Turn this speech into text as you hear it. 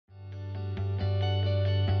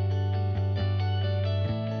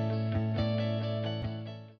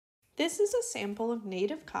This is a sample of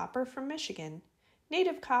native copper from Michigan.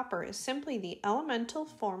 Native copper is simply the elemental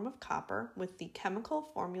form of copper with the chemical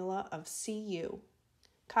formula of Cu.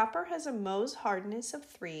 Copper has a Mohs hardness of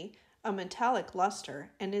 3, a metallic luster,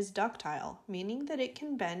 and is ductile, meaning that it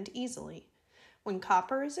can bend easily. When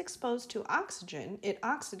copper is exposed to oxygen, it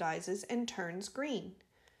oxidizes and turns green.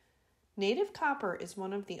 Native copper is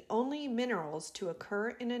one of the only minerals to occur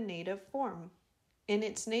in a native form. In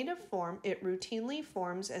its native form, it routinely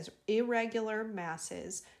forms as irregular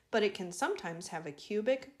masses, but it can sometimes have a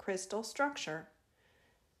cubic crystal structure.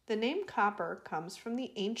 The name copper comes from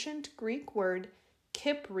the ancient Greek word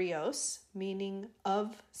kyprios, meaning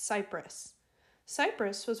of Cyprus.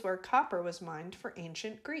 Cyprus was where copper was mined for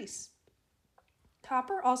ancient Greece.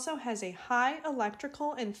 Copper also has a high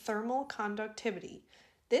electrical and thermal conductivity.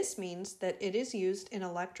 This means that it is used in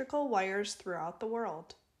electrical wires throughout the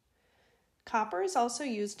world. Copper is also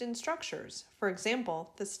used in structures. For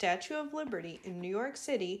example, the Statue of Liberty in New York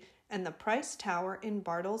City and the Price Tower in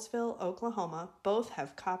Bartlesville, Oklahoma, both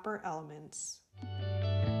have copper elements.